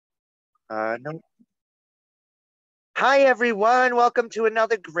No. Hi, everyone. Welcome to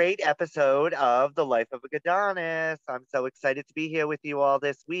another great episode of The Life of a Goddess. I'm so excited to be here with you all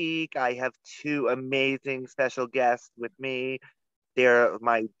this week. I have two amazing special guests with me. They're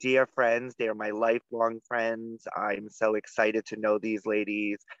my dear friends. They're my lifelong friends. I'm so excited to know these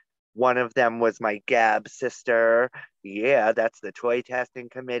ladies. One of them was my Gab sister. Yeah, that's the toy testing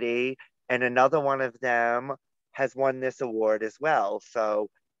committee. And another one of them has won this award as well. So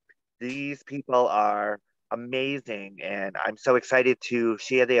these people are amazing, and I'm so excited to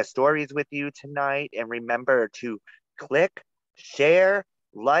share their stories with you tonight. And remember to click, share,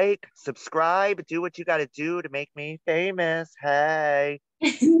 like, subscribe, do what you got to do to make me famous. Hey.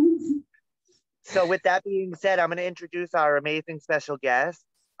 So, with that being said, I'm going to introduce our amazing special guests.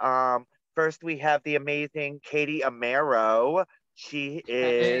 Um, First, we have the amazing Katie Amero. She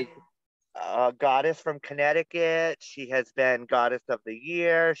is a goddess from Connecticut. She has been goddess of the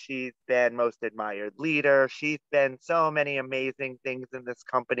year. She's been most admired leader. She's been so many amazing things in this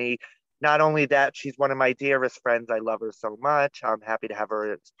company. Not only that, she's one of my dearest friends. I love her so much. I'm happy to have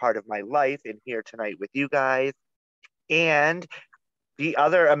her as part of my life and here tonight with you guys. And the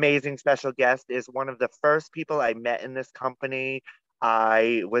other amazing special guest is one of the first people I met in this company.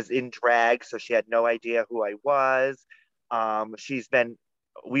 I was in drag, so she had no idea who I was. She's been,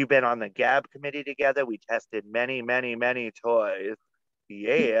 we've been on the Gab committee together. We tested many, many, many toys.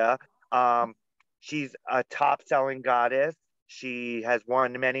 Yeah. Um, she's a top selling goddess. She has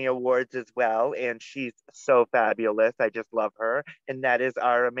won many awards as well, and she's so fabulous. I just love her. And that is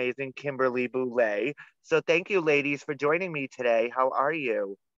our amazing Kimberly Bouley. So thank you, ladies, for joining me today. How are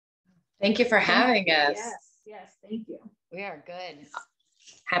you? Thank you for having us. Yes, thank you. We are good.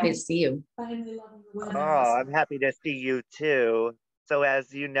 Happy to see you. Finally loving the women. Oh, I'm happy to see you too. So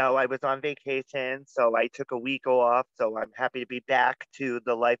as you know, I was on vacation, so I took a week off. So I'm happy to be back to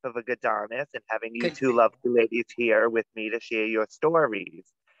the life of a Goddess and having you Good. two lovely ladies here with me to share your stories.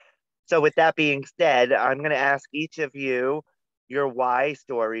 So with that being said, I'm going to ask each of you your why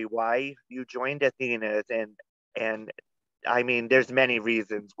story, why you joined Athena's, and I mean, there's many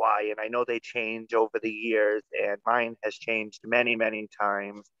reasons why, and I know they change over the years, and mine has changed many, many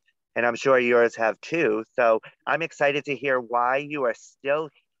times, and I'm sure yours have too. So I'm excited to hear why you are still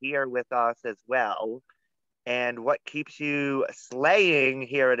here with us as well, and what keeps you slaying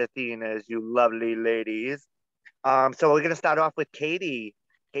here at Athena's, you lovely ladies. So we're gonna start off with Katie.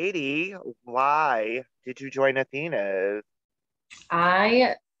 Katie, why did you join Athena's?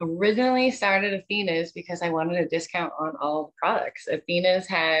 I originally started Athena's because I wanted a discount on all the products. Athena's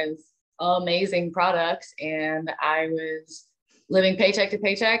has amazing products, and I was living paycheck to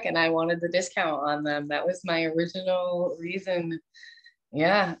paycheck, and I wanted the discount on them. That was my original reason.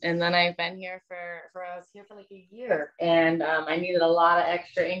 Yeah, and then I've been here for I was here for like a year, and I needed a lot of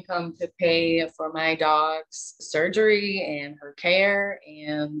extra income to pay for my dog's surgery and her care,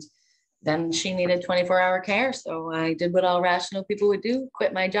 and then she needed 24-hour care. So I did what all rational people would do,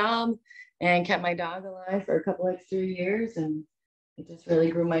 quit my job and kept my dog alive for a couple extra years, and it just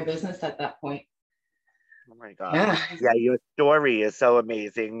really grew my business at that point. Oh my God. Yeah. Yeah, your story is so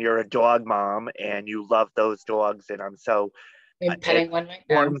amazing. You're a dog mom and you love those dogs, and I'm so I'm it petting one right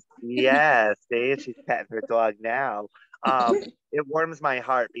now. warms. Yes, see, she's petting her dog now. It warms my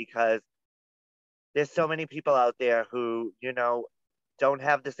heart because there's so many people out there who, don't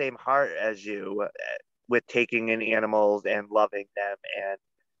have the same heart as you with taking in animals and loving them. And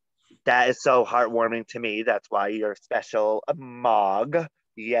that is so heartwarming to me. That's why you're special, Mog.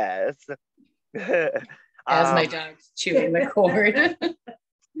 Yes. As my um, dog's chewing the cord.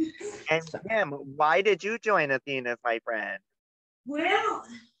 and Kim, why did you join Athena's, my friend? Well,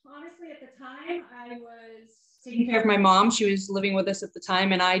 honestly, at the time, I was taking care of my mom. She was living with us at the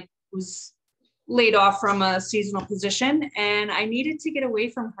time, and I was laid off from a seasonal position, and I needed to get away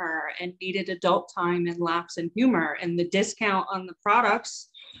from her and needed adult time and laughs and humor. And the discount on the products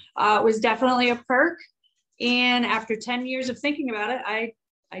was definitely a perk. And after 10 years of thinking about it,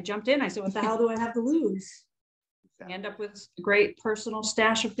 I jumped in. I said, what the hell do I have to lose? I end up with a great personal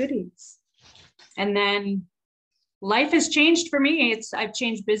stash of goodies. And then life has changed for me. I've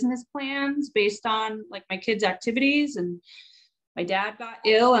changed business plans based on like my kids' activities, and my dad got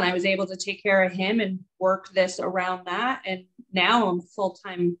ill and I was able to take care of him and work this around that. And now I'm a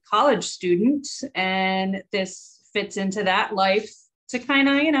full-time college student, and this fits into that life to kind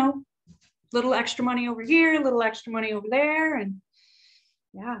of, little extra money over here, little extra money over there. And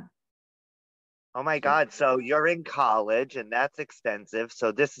yeah. Oh my God. So you're in college and that's expensive.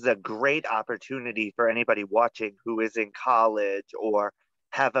 So this is a great opportunity for anybody watching who is in college or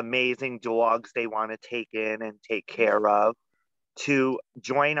have amazing dogs they want to take in and take care of. to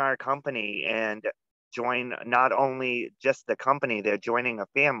join our company and join not only just the company, they're joining a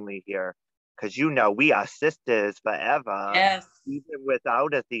family here. Because we are sisters forever. Yes. Even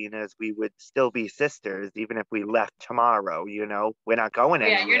without Athena's, we would still be sisters, even if we left tomorrow, We're not going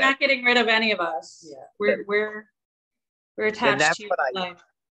anywhere. Yeah, you're not getting rid of any of us. Yeah. We're attached to life.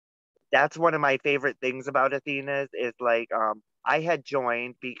 That's one of my favorite things about Athena's is like I had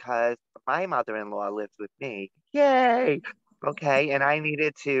joined because my mother-in-law lives with me. Yay! Okay, and I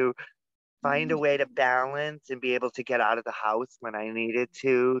needed to find a way to balance and be able to get out of the house when I needed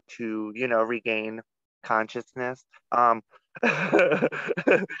to regain consciousness. But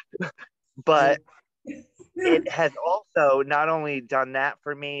it has also not only done that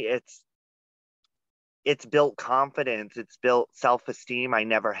for me, it's built confidence, it's built self-esteem I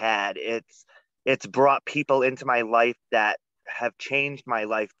never had. It's brought people into my life that have changed my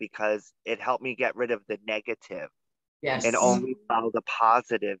life because it helped me get rid of the negative. Yes. And only follow the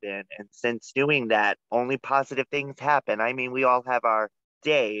positive in. And since doing that, only positive things happen. I mean, we all have our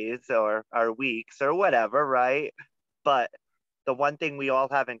days or our weeks or whatever, right? But the one thing we all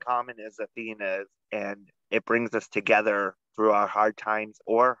have in common is Athena's, and it brings us together through our hard times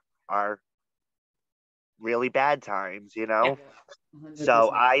or our really bad times, Yeah. So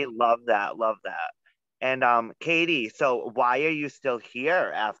 100%. I love that, love that. And Katie, so why are you still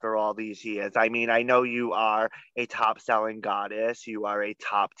here after all these years? I mean, I know you are a top-selling goddess. You are a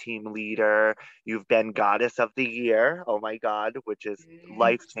top team leader. You've been Goddess of the Year. Oh my God, which is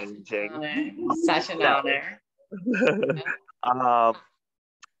life-changing. Such an honor.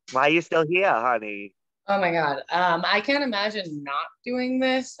 Why are you still here, honey? Oh my God. I can't imagine not doing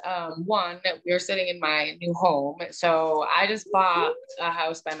this. One, we're sitting in my new home. So I just bought a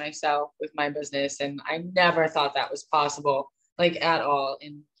house by myself with my business, and I never thought that was possible, like at all.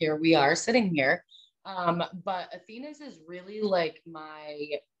 And here we are sitting here. But Athena's is really like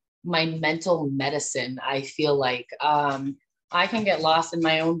my mental medicine, I feel like. I can get lost in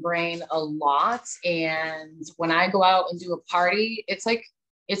my own brain a lot. And when I go out and do a party,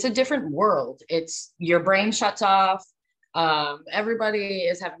 it's a different world. It's your brain shuts off. Everybody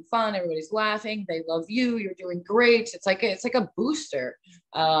is having fun. Everybody's laughing. They love you. You're doing great. It's like a booster.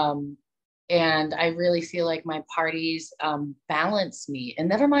 And I really feel like my parties balance me. And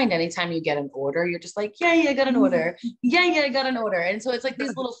never mind, anytime you get an order, you're just like, yeah, I got an order. Yeah, I got an order. And so it's like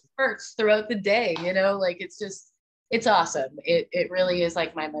these little spurts throughout the day. Like it's awesome. It really is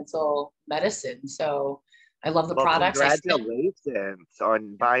like my mental medicine. So I love the products. Congratulations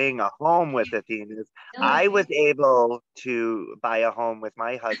on buying a home with Athena's. I was able to buy a home with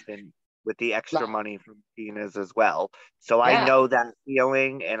my husband with the extra money from Athena's as well. So I know that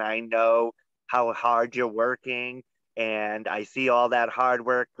feeling, and I know how hard you're working, and I see all that hard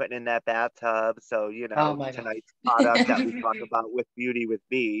work putting in that bathtub. So, tonight's product that we talk about with Beauty with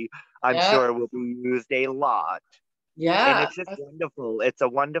Me, I'm sure will be used a lot. Yeah. And it's just wonderful. It's a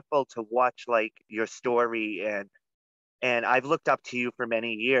wonderful to watch like your story, and I've looked up to you for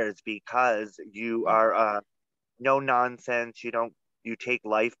many years because you are no nonsense. You take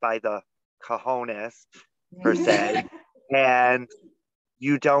life by the cojones per se, and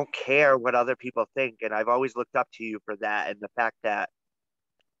you don't care what other people think. And I've always looked up to you for that, and the fact that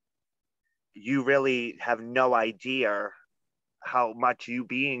you really have no idea how much you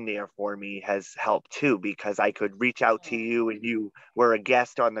being there for me has helped too, because I could reach out to you and you were a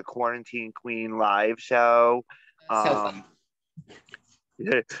guest on the Quarantine Queen live show.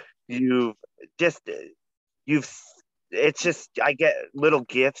 You've just it's just I get little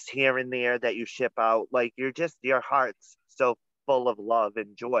gifts here and there that you ship out. Like your heart's so full of love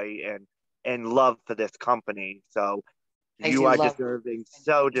and joy and love for this company. So you are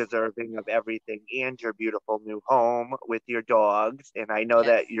so deserving of everything, and your beautiful new home with your dogs. And I know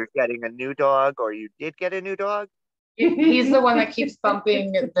that you're getting a new dog, or you did get a new dog. He's the one that keeps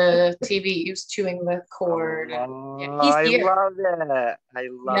bumping the TV. He's chewing the cord. I love it. I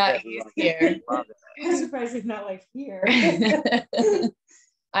love it. He's here. I'm surprised he's not like here.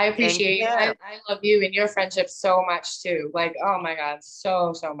 I appreciate you. I love you and your friendship so much too. Like, oh my God,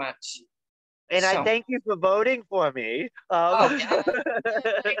 so much. And I thank you for voting for me. That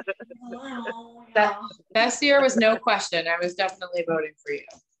best year was no question. I was definitely voting for you.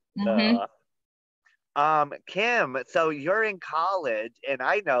 Kim, so you're in college, and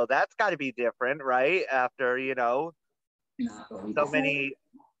I know that's got to be different, right? After so many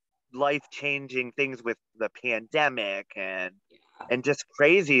life-changing things with the pandemic and just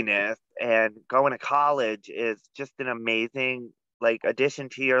craziness, and going to college is just an amazing addition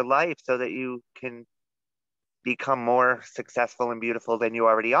to your life so that you can become more successful and beautiful than you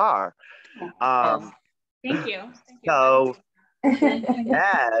already are. Thank you. So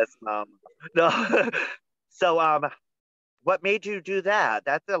Yes, no. So, what made you do that?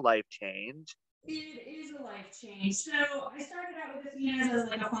 That's a life change. It is a life change. So I started out with Athena's as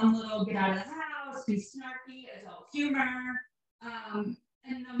like a fun little get out of the house, be snarky, adult humor. And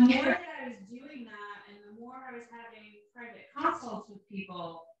the more that I was doing that, and the more I was having private consults with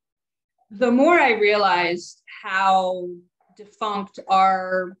people, the more I realized how defunct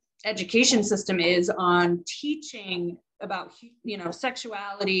our education system is on teaching about, you know,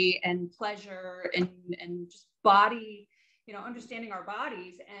 sexuality and pleasure and just body, you know, understanding our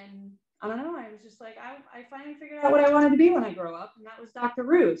bodies. And I don't know, I was just like, I finally figured out what I wanted to be when I grow up, and that was Dr.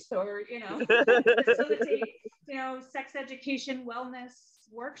 Ruth, or, you know, facilitate, you know, sex education, wellness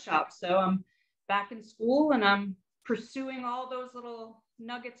workshops. So I'm back in school and I'm pursuing all those little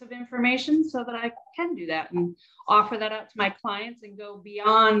nuggets of information so that I can do that and offer that out to my clients and go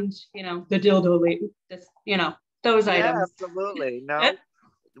beyond, you know, the dildo, this, you know, those items. Absolutely. No,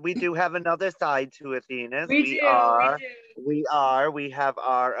 we do have another side to Athena's. We have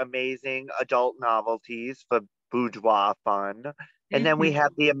our amazing adult novelties for bourgeois fun. And then we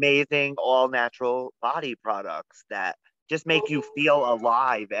have the amazing all natural body products that just make you feel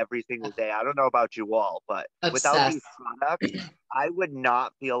alive every single day. I don't know about you all, but without these products, I would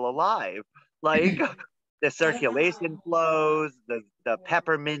not feel alive. Like the circulation flows, the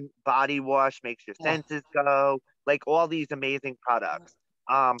peppermint body wash makes your senses go, like all these amazing products.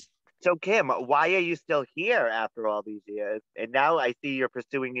 So Kim, why are you still here after all these years? And now I see you're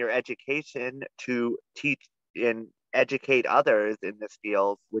pursuing your education to teach and educate others in this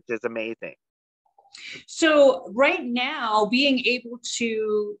field, which is amazing. So right now, being able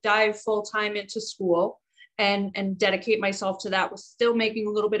to dive full time into school and dedicate myself to that, with still making a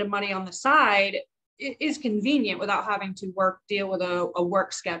little bit of money on the side, is convenient without having to deal with a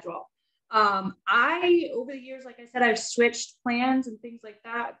work schedule. Over the years, like I said, I've switched plans and things like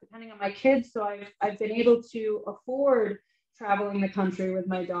that, depending on my kids. So I've been able to afford traveling the country with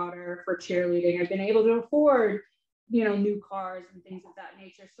my daughter for cheerleading. I've been able to afford, you know, new cars and things of that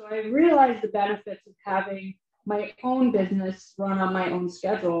nature. So I realized the benefits of having my own business run on my own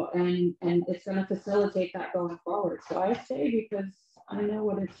schedule, and it's going to facilitate that going forward. So I stay because I know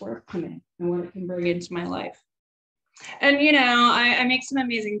what it's worth to me and what it can bring into my life. And, you know, I make some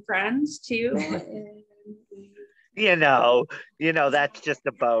amazing friends too. you know, that's just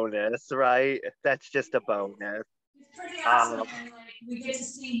a bonus, right? That's just a bonus. It's pretty awesome. And like, we get to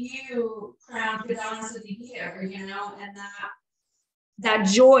see you crowned Goddess of the Year, you know, and that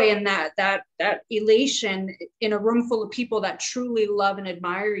joy and that elation in a room full of people that truly love and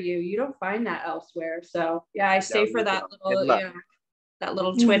admire you. You don't find that elsewhere. So yeah, I stay for that little, you know, that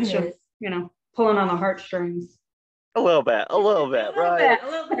little twitch of, you know, pulling on the heartstrings. A little bit, right? A little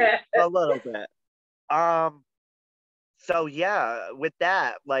bit. So yeah, with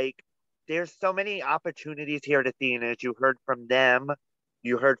that, like, there's so many opportunities here at Athena's. You heard from them.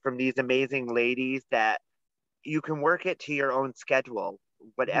 You heard from these amazing ladies that you can work it to your own schedule.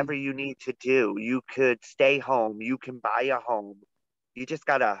 Whatever you need to do, you could stay home. You can buy a home. You just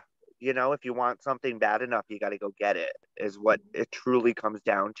gotta, you know, if you want something bad enough, you gotta go get it, is what it truly comes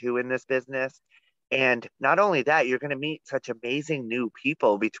down to in this business. And not only that, you're going to meet such amazing new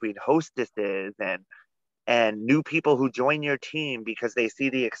people between hostesses and new people who join your team because they see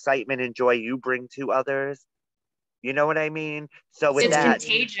the excitement and joy you bring to others. You know what I mean? So with it's that,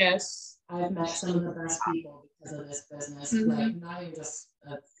 contagious. I've met some of the best people because of this business. Like, not even just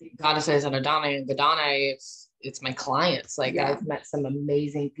goddesses and Gadane, it's my clients. Like, I've met some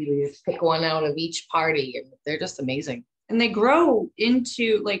amazing people. You just pick one out of each party, and they're just amazing. And they grow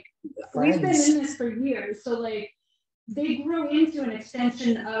into, like, friends. We've been in this for years. So like, they grow into an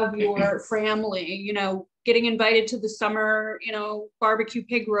extension of your family, you know, getting invited to the summer, you know, barbecue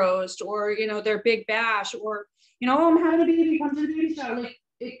pig roast, or, you know, their big bash, or, you know, I'm having a baby, come to the baby shower. Like,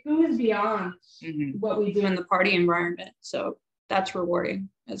 it goes beyond what we do in the party environment. So that's rewarding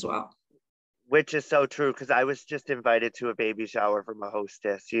as well. Which is so true, because I was just invited to a baby shower from a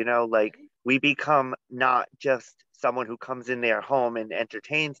hostess. You know, like, we become not just someone who comes in their home and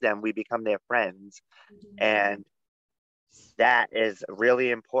entertains them, we become their friends. And that is really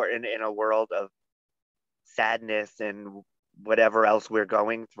important in a world of sadness and whatever else we're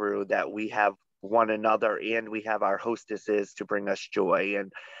going through, that we have one another and we have our hostesses to bring us joy.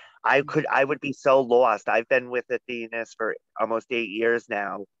 And I would be so lost. I've been with Athena's for almost 8 years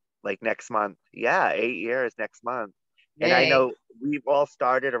now, like next month. Yeah, 8 years next month. Yay. And I know we've all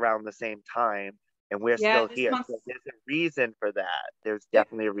started around the same time, and we're still here. So there's a reason for that. There's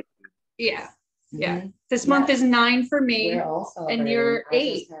definitely a reason. Yeah. Yeah. This month is 9 for me, and you're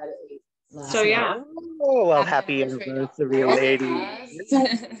 8. So yeah. Oh, well, happy anniversary, ladies.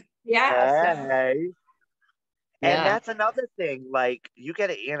 Yeah. Hey. And Yeah. that's another thing, like you get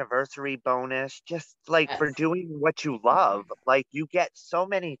an anniversary bonus just like for doing what you love. Like you get so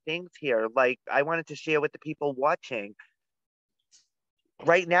many things here. Like I wanted to share with the people watching.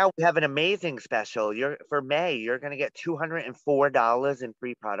 Right now we have an amazing special. You're for May, you're gonna get $204 in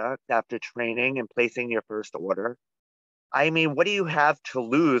free products after training and placing your first order. I mean, what do you have to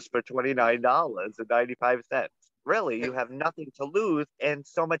lose for $29.95? Really, you have nothing to lose and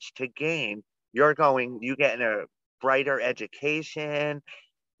so much to gain. You getting a brighter education,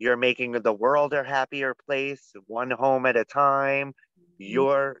 you're making the world a happier place, one home at a time.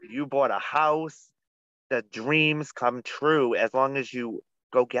 You bought a house, the dreams come true as long as you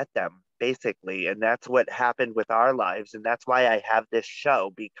go get them, basically. And that's what happened with our lives. And that's why I have this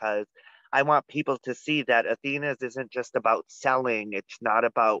show, because I want people to see that Athena's isn't just about selling, it's not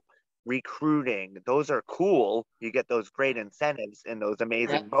about recruiting. Those are cool. You get those great incentives and those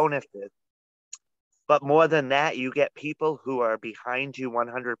amazing bonuses. But more than that, you get people who are behind you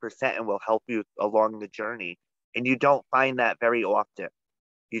 100% and will help you along the journey. And you don't find that very often.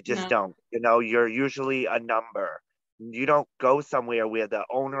 You just don't. You're usually a number. You don't go somewhere where the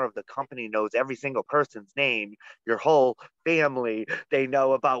owner of the company knows every single person's name, your whole family, they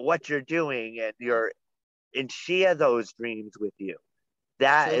know about what you're doing and share those dreams with you.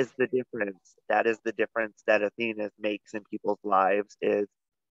 That is the difference. That is the difference that Athena makes in people's lives is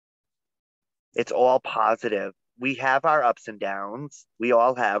it's all positive. We have our ups and downs. We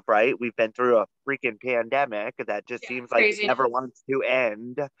all have, right? We've been through a freaking pandemic that just seems like it never wants to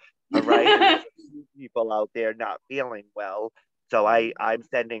end. All right. People out there not feeling well. So I'm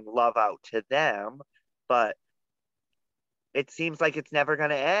sending love out to them, but it seems like it's never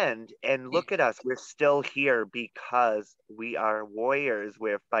going to end. And look at us. We're still here because we are warriors.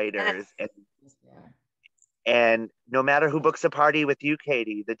 We're fighters. And no matter who books a party with you,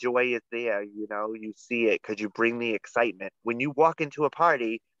 Katie, the joy is there. You see it because you bring the excitement. When you walk into a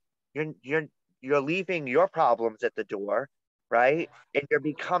party, you're leaving your problems at the door, right? And you're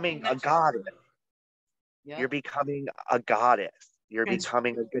becoming a goddess. You're becoming a goddess. You're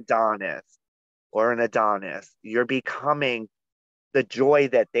becoming a goddess or an Adonis. You're becoming the joy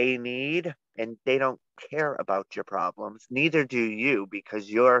that they need, and they don't care about your problems. Neither do you, because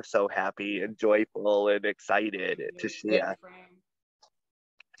you're so happy and joyful and excited to share.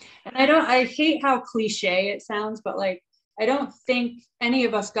 And I hate how cliche it sounds, but like, I don't think any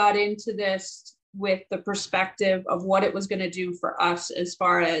of us got into this with the perspective of what it was going to do for us as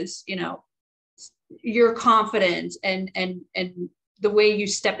far as, your confidence and the way you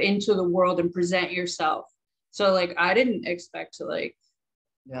step into the world and present yourself. So like, I didn't expect to like,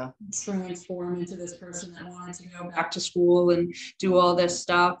 transform into this person that wanted to go back to school and do all this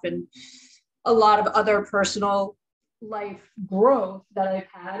stuff and a lot of other personal life growth that I've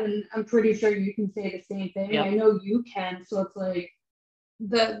had. And I'm pretty sure you can say the same thing. I know you can. So it's like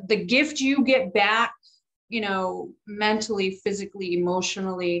the gift you get back, mentally, physically,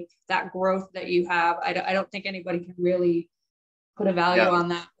 emotionally, that growth that you have. I don't think anybody can really put a value on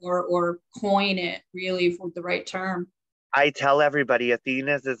that or coin it really for the right term. I tell everybody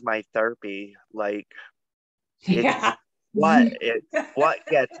Athena's is my therapy. Like, it's what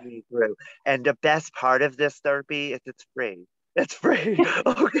gets me through. And the best part of this therapy is it's free. It's free.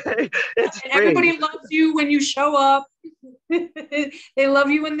 Okay. It's free. Everybody loves you when you show up. They love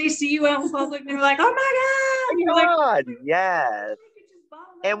you when they see you out in public. They're like, oh my God. Yes.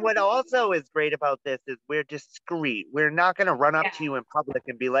 And what also is great about this is we're discreet. We're not going to run up to you in public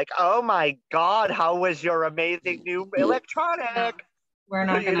and be like, oh my God, how was your amazing new electronic? No, we're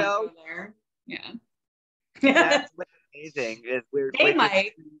not going to go there. Yeah. That's what's amazing is we're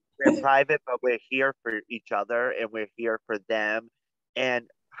private, but we're here for each other and we're here for them. And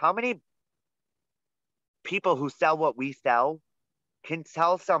how many people who sell what we sell can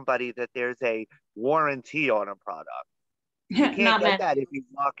tell somebody that there's a warranty on a product? You can't get that if you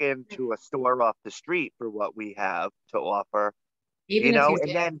walk into a store off the street for what we have to offer. Even if you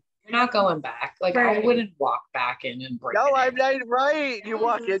did, you're not going back. Like I wouldn't walk back in and break. No, I'm not right. You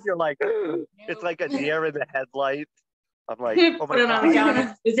walk in, you're like, it's like a deer in the headlights. I'm like, oh my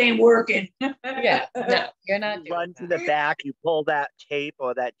God, this ain't working. No, you're not. You run to the back, you pull that tape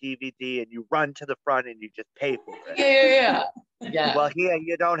or that DVD, and you run to the front and you just pay for it. Yeah. Well, here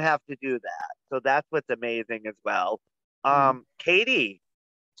you don't have to do that, so that's what's amazing as well. Katie.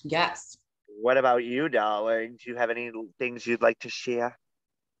 Yes. What about you, darling? Do you have any things you'd like to share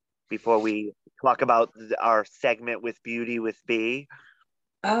before we talk about our segment with Beauty with B?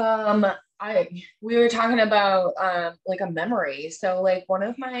 I we were talking about like a memory. So like one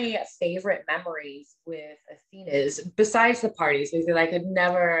of my favorite memories with Athena's, besides the parties, because I could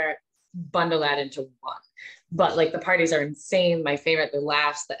never bundle that into one. But like the parties are insane. My favorite, the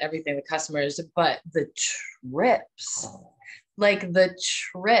laughs, the everything, the customers, but the trips. Like the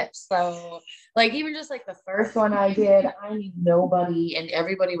trips. So like even just like the first one I did, I knew nobody and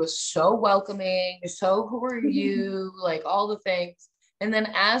everybody was so welcoming. So who are you? Like all the things. And then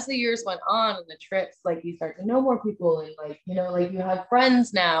as the years went on and the trips, like you start to know more people and like, you know, like you have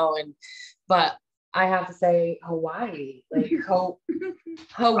friends now. But I have to say Hawaii, like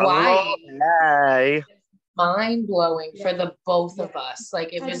Hawaii. Oh, Mind blowing for the both of us.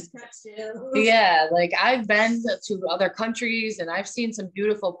 Like it was, yeah, like I've been to other countries and I've seen some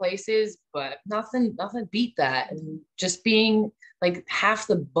beautiful places, but nothing beat that. And just being like half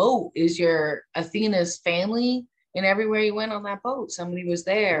the boat is your Athena's family, and everywhere you went on that boat, somebody was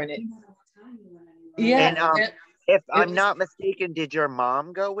there. And and if I'm not mistaken, did your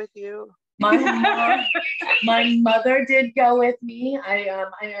mom go with you? My mother did go with me. I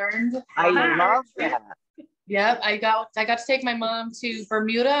earned. I love that. Yep, I got to take my mom to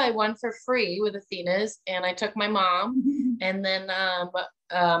Bermuda. I won for free with Athena's, and I took my mom. And then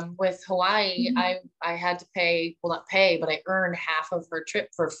with Hawaii, I had to pay, well, not pay, but I earned half of her trip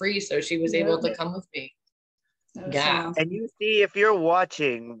for free, so she was able to come with me. Yeah. And you see, if you're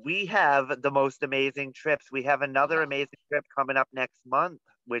watching, we have the most amazing trips. We have another amazing trip coming up next month,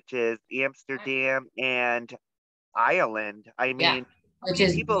 which is Amsterdam and Ireland. I mean, which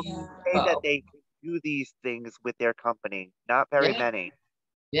is people say that they do these things with their company. Not very many.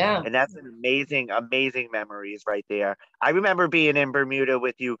 Yeah. And that's an amazing memories right there. I remember being in Bermuda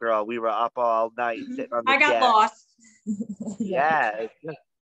with you, girl. We were up all night sitting on the deck. I got lost. Yeah.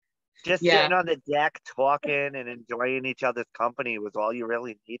 Just sitting on the deck talking and enjoying each other's company was all you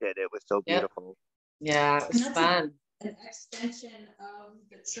really needed. It was so beautiful. Yeah, it was fun. An extension of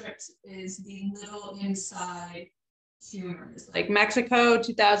the trips is the little inside humors. Like Mexico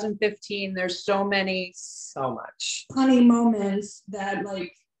 2015, there's so much funny moments that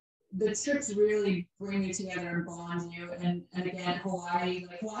like the trips really bring you together and bond you. And again, Hawaii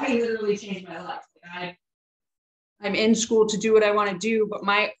literally changed my life. Like I'm in school to do what I want to do, but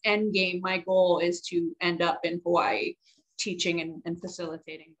my end game, my goal is to end up in Hawaii teaching and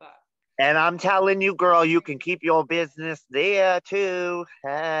facilitating. But and I'm telling you, girl, you can keep your business there too.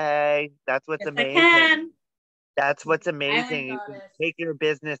 Hey, that's what's amazing. That's what's amazing. You can take your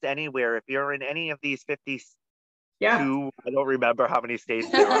business anywhere. If you're in any of these 52, I don't remember how many states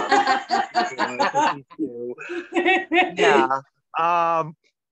there are. 52. Yeah.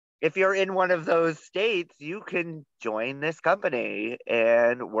 If you're in one of those states, you can join this company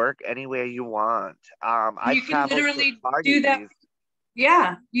and work anywhere you want. You can literally do that.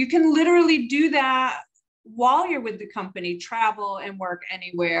 Yeah, you can literally do that while you're with the company, travel and work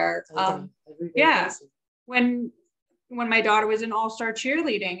anywhere. When my daughter was in all-star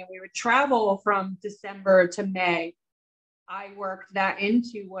cheerleading and we would travel from December to May, I worked that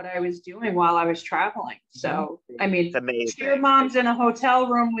into what I was doing while I was traveling. So, I mean, your mom's in a hotel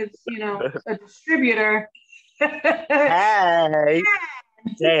room with, a distributor. Hey,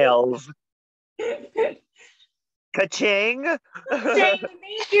 sales. Ka-ching. Thank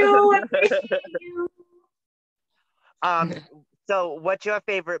you. Appreciate you. So what's your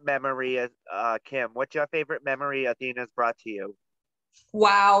favorite memory, Kim? What's your favorite memory Athena's brought to you?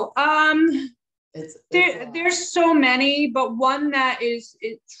 Wow. There's so many, but one that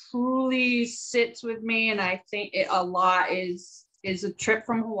it truly sits with me, and I think a lot is a trip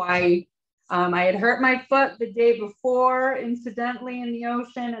from Hawaii. I had hurt my foot the day before, incidentally, in the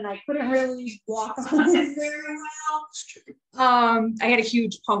ocean, and I couldn't really walk on it very well. I had a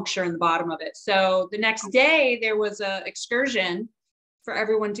huge puncture in the bottom of it. So the next day there was an excursion for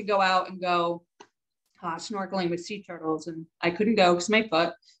everyone to go out and go snorkeling with sea turtles, and I couldn't go because of my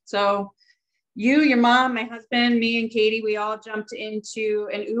foot. So your mom, my husband, me, and Katie, we all jumped into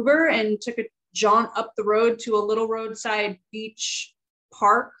an Uber and took a jaunt up the road to a little roadside beach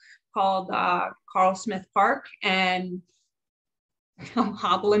park called Carl Smith Park. And I'm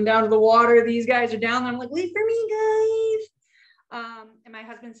hobbling down to the water. These guys are down there. I'm like, wait for me, guys. And my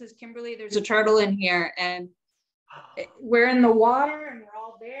husband says, Kimberly, there's a turtle in here. And we're in the water and we're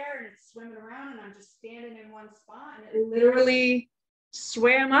all there and it's swimming around and I'm just standing in one spot and it literally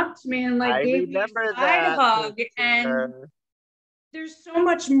swam up to me and like gave me a side hug. And there's so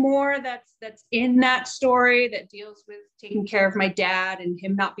much more that's in that story that deals with taking care of my dad and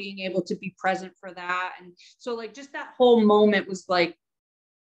him not being able to be present for that. And so like just that whole moment was like,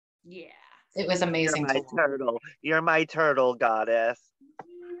 yeah, it was amazing. You're my turtle goddess.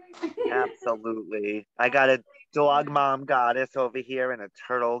 Absolutely. I got a dog mom goddess over here and a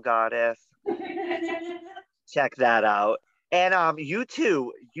turtle goddess. Check that out. And you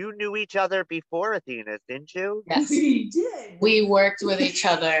two, you knew each other before Athena's, didn't you? Yes. We did. We worked with each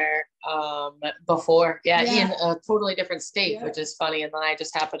other before, Yeah. in a totally different state, Yeah. which is funny. And then I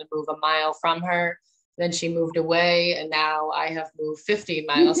just happened to move a mile from her. Then she moved away, and now I have moved 15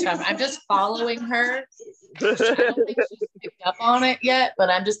 miles from her. I'm just following her. I don't think she's picked up on it yet, but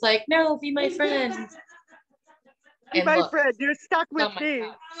I'm just like, no, be my friend. Be And my look, friend, you're stuck with oh my me.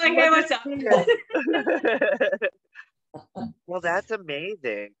 God. I'm like, hey, what's up? Well, that's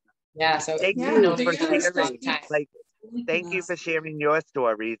amazing. Yeah, so Thank Yeah, you so for you guys sharing. got me- Like, thank you for sharing your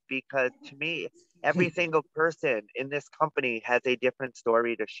stories, because to me, every single person in this company has a different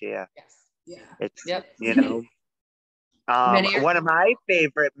story to share. yes. Yeah. It's, Yep. you know, Many are- one of my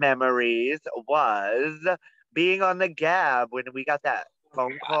favorite memories was being on the Gab when we got that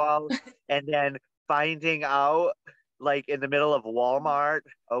phone call and then finding out, like, in the middle of Walmart,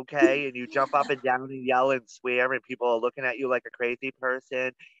 okay, and you jump up and down and yell and swear, and people are looking at you like a crazy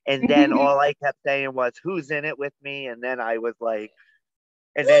person. And then all I kept saying was, "Who's in it with me?" And then I was like,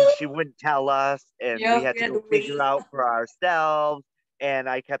 and then she wouldn't tell us, and Yep, we had to we had go to figure wait. out for ourselves. And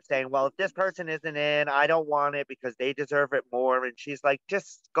I kept saying, well, if this person isn't in, I don't want it because they deserve it more. And she's like,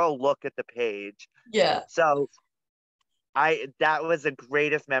 just go look at the page. Yeah. So that was the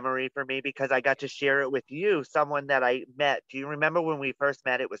greatest memory for me, because I got to share it with you, someone that I met. Do you remember when we first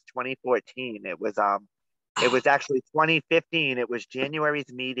met? It was 2014. It was actually 2015. It was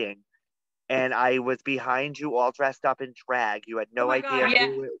January's meeting. And I was behind you all dressed up in drag. You had no my idea God, yeah.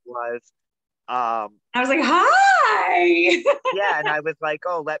 who it was. I was like, hi. Yeah, and I was like,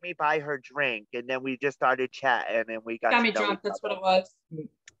 oh, let me buy her drink. And then we just started chatting, and we got Got to me know drunk. each That's what other. it was.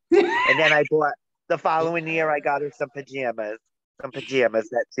 And then the following year, I got her some pajamas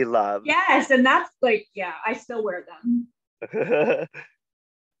that she loves. Yes, and that's like, yeah, I still wear them.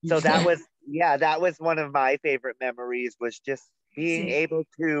 So that was one of my favorite memories, was just being able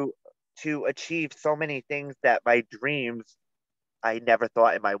to achieve so many things that my dreams, I never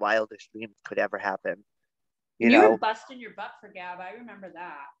thought in my wildest dreams could ever happen. You were busting your butt for Gab. I remember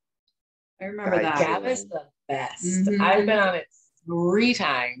that. Gab is the best. Mhm. I've been on it 3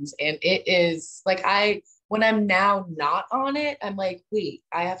 times, and it is like, when I'm now not on it, I'm like, wait,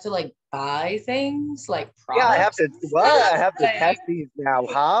 I have to like buy things like products. Yeah, I have to. What? I have to Like, test these now.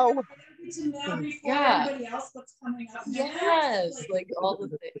 How? Yeah. Everybody else, what's coming up next. Yes, like all the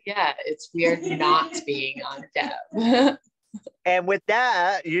things. Yeah, it's weird not being on Gab. And with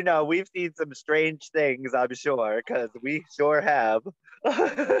that, we've seen some strange things, I'm sure, because we sure have.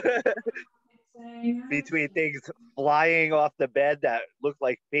 Between things flying off the bed that look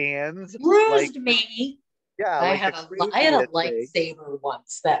like fans. Bruised me. Yeah, I like had the I had a craziest thing. lightsaber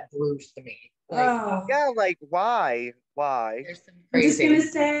once that bruised me. Like, Oh. Yeah, like why? Why? there's some I'm just crazy. gonna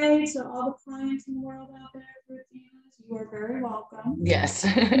say to all the clients in the world out there, for Athena's, you are very welcome. Yes.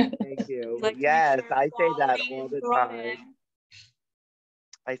 Thank you. Like to make Yes, sure I say that quality all is the brought time. in.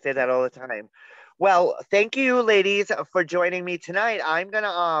 I say that all the time. Well, thank you, ladies, for joining me tonight. I'm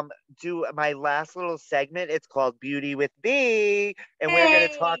gonna do my last little segment. It's called Beauty with B, and we're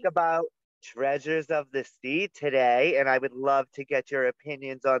gonna talk about treasures of the sea today. And I would love to get your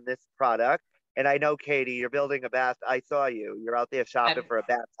opinions on this product. And I know, Katie, you're building a bath. I saw you. You're out there shopping for a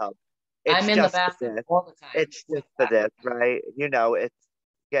bathtub. I'm in the just for bathroom this. all the time. It's just for this, right? It's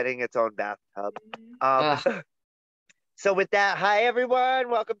getting its own bathtub. Ugh. So with that, hi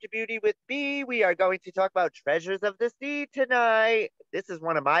everyone, welcome to Beauty with B. We are going to talk about treasures of the sea tonight. This is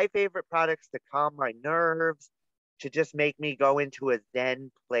one of my favorite products to calm my nerves, to just make me go into a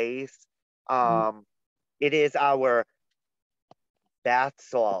zen place. It is our bath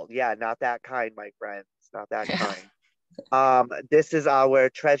salt. Yeah, not that kind, my friends, not that kind. This is our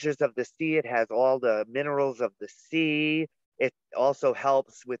treasures of the sea. It has all the minerals of the sea. It also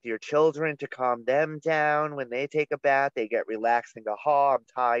helps with your children to calm them down when they take a bath. They get relaxed and go, oh, I'm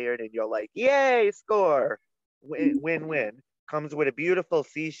tired. And you're like, yay, score. Win, win. Comes with a beautiful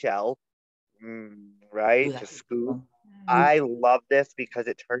seashell, right? Ooh, To that's scoop. cool. I love this because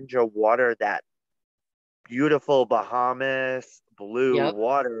it turns your water that beautiful Bahamas blue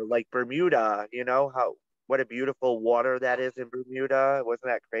water, like Bermuda. What a beautiful water that is in Bermuda. Wasn't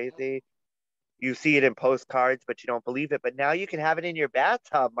that crazy? You see it in postcards, but you don't believe it. But now you can have it in your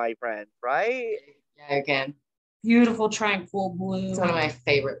bathtub, my friend, right? Yeah, again. Beautiful tranquil blue. It's one of my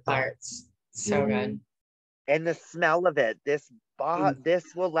favorite parts. So good. And the smell of it, this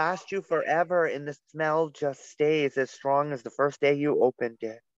will last you forever, and the smell just stays as strong as the first day you opened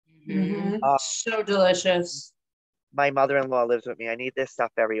it. So delicious. my mother-in-law lives with me. I need this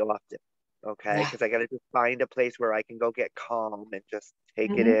stuff very often. Okay, because I gotta just find a place where I can go get calm and just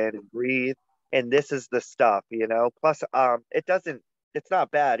take it in and breathe. And this is the stuff, you know. Plus, it's not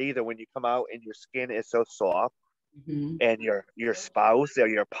bad either when you come out and your skin is so soft, and your spouse or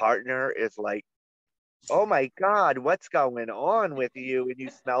your partner is like, oh my God, what's going on with you? And you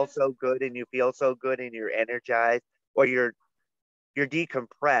smell so good and you feel so good and you're energized, or you're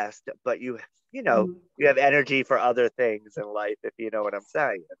decompressed, but you know, you have energy for other things in life, if you know what I'm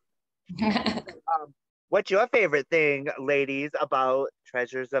saying. What's your favorite thing, ladies, about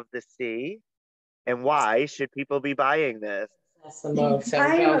Treasures of the Sea? And why should people be buying this? That's the most.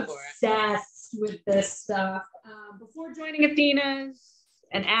 I am obsessed with this stuff. Before joining Athena's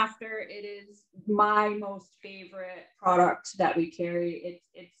and after, it is my most favorite product that we carry.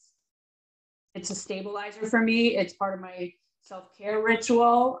 It's a stabilizer for me. It's part of my self-care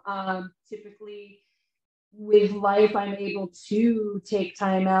ritual. Typically with life, I'm able to take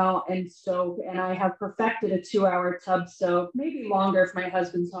time out and soak, and I have perfected a 2-hour tub soak, maybe longer if my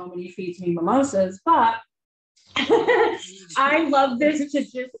husband's home and he feeds me mimosas, but I love this to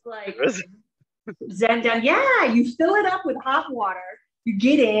just like zen down. Yeah, you fill it up with hot water, you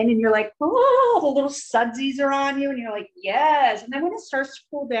get in and you're like, oh, the little sudsies are on you, and you're like, yes. And then when it starts to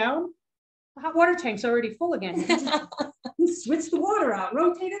cool down, the hot water tank's already full again. You just switch the water out,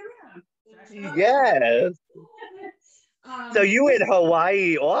 rotate it around. Yes. So you in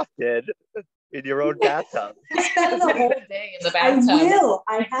Hawaii often in your own bathtub? I spend the whole day in the bathtub.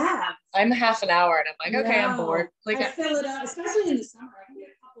 I have. I'm half an hour and I'm like, okay, I'm bored. Like I fill it up, especially in the summer. I can get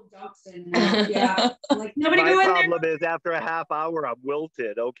a couple dumps in. Yeah. Like nobody My go in there. problem is after a half hour I'm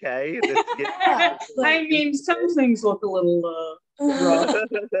wilted, okay? I mean, some things look a little rough.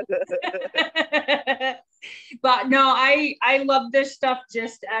 But no, I love this stuff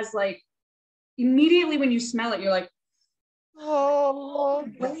just as like immediately when you smell it, you're like, oh,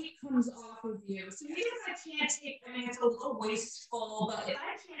 weight comes off of you. So even if I can't take, I mean, it's a little wasteful, but if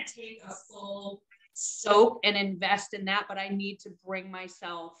I can't take a full soak and invest in that, but I need to bring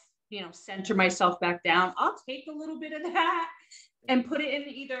myself, you know, center myself back down, I'll take a little bit of that and put it in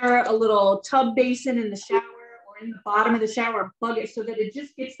either a little tub basin in the shower or in the bottom of the shower and plug it so that it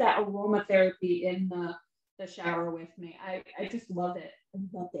just gets that aromatherapy in the shower with me. I just love it. I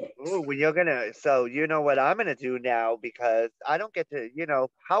love it. Oh, when so you know what I'm gonna do now, because I don't get to, you know,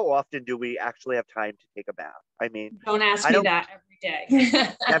 how often do we actually have time to take a bath? I mean, don't ask me that every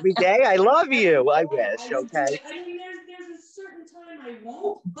day. Every day? I love you. I wish, okay? I mean, there's a certain time I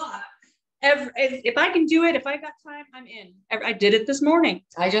won't, but if I can do it, if I got time, I'm in. I did it this morning.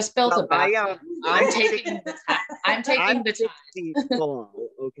 I just built a bath. I'm taking the time. I'm 6 feet tall,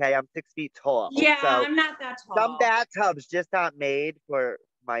 okay? I'm 6 feet tall. Yeah, so I'm not that tall. Some bathtubs just not made for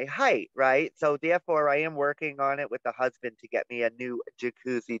my height, right? So therefore, I am working on it with the husband to get me a new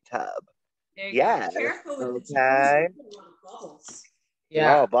jacuzzi tub. Yes. Careful with okay. Bubbles.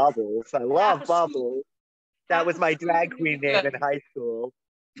 Yeah. Oh, Bubbles. I love Bubbles. That was my drag queen name in high school.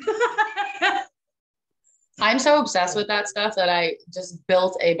 I'm so obsessed with that stuff that I just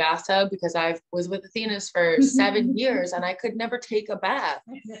built a bathtub because I was with Athena's for 7 years and I could never take a bath.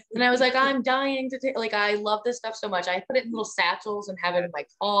 And I was like, I'm dying to take, like, I love this stuff so much. I put it in little satchels and have it in my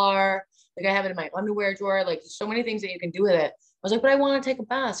car. Like I have it in my underwear drawer. Like so many things that you can do with it. I was like, but I want to take a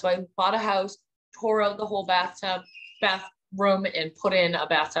bath. So I bought a house, tore out the whole bathroom and put in a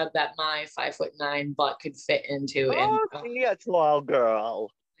bathtub that my 5'9" butt could fit into. Oh, see a tall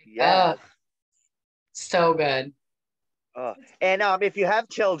girl. Yes. So good. And if you have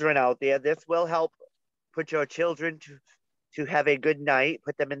children out there, this will help put your children to have a good night.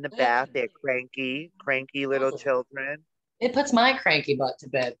 Put them in the bath. They're cranky little children. It puts my cranky butt to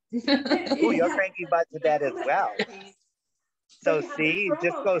bed. Oh, your cranky butt to bed as well. So see,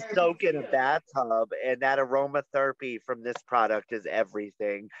 just go soak in a bathtub, and that aromatherapy from this product is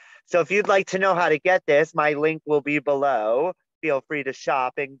everything. So if you'd like to know how to get this, my link will be below. Feel free to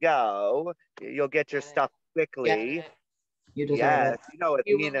shop and go. You'll get your stuff quickly. You deserve yes, it. You know,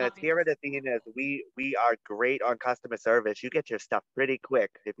 Athena's, here at Athena's, we are great on customer service. You get your stuff pretty quick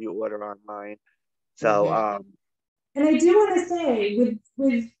if you order online. So, and I do want to say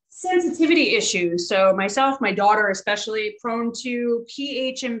with sensitivity issues, so myself, my daughter especially, prone to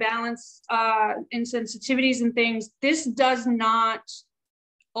pH imbalance, insensitivities and things, this does not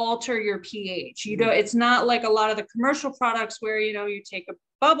alter your pH. You know, it's not like a lot of the commercial products where, you know, you take a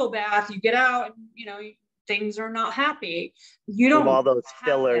bubble bath, you get out, and, you know, things are not happy. You don't all those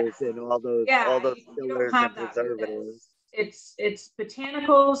fillers and all those fillers and preservatives. It's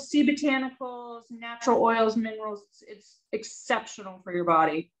botanicals, sea botanicals, natural oils, minerals. It's exceptional for your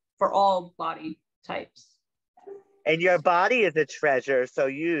body, for all body types. And your body is a treasure, so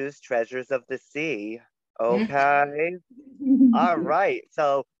use treasures of the sea. Okay. All right.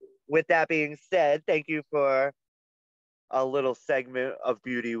 So with that being said, thank you for a little segment of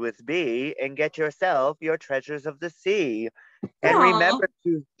Beauty with me, and get yourself your treasures of the sea. And Aw. remember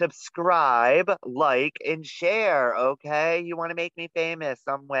to subscribe, like, and share, okay? You want to make me famous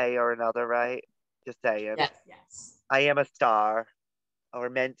some way or another, right? Just saying. Yes. Yes. I am a star, or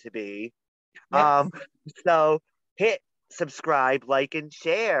meant to be. Yep. So hit subscribe, like, and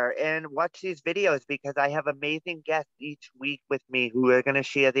share, and watch these videos because I have amazing guests each week with me who are going to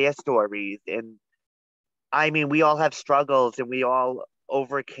share their stories. And I mean, we all have struggles and we all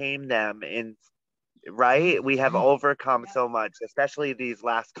overcame them. And right, we have overcome so much, especially these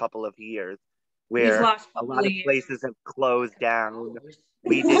last couple of years These where last a couple lot of of years. places have closed down.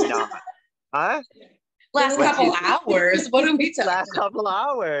 We did not. Huh? Last What couple you- hours. What are we talking Last couple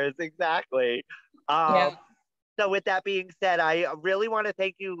hours, exactly. Yeah. So with that being said, I really want to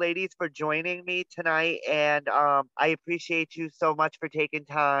thank you ladies for joining me tonight. And I appreciate you so much for taking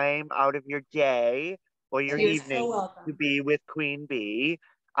time out of your day or your You're evening so to welcome. be with Queen Bee.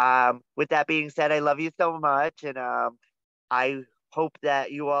 With that being said, I love you so much. And I hope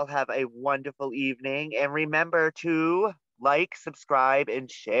that you all have a wonderful evening. And remember to like, subscribe, and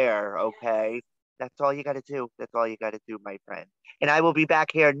share, okay? That's all you got to do. That's all you got to do, my friend. And I will be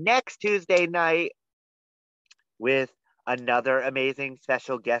back here next Tuesday night with another amazing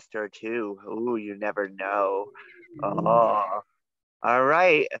special guest or two. Ooh, you never know. Oh, all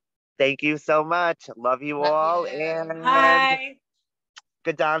right. Thank you so much. Love you Love all. you. And Bye.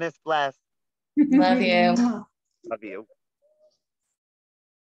 Gadonis bless. Love you. Love you.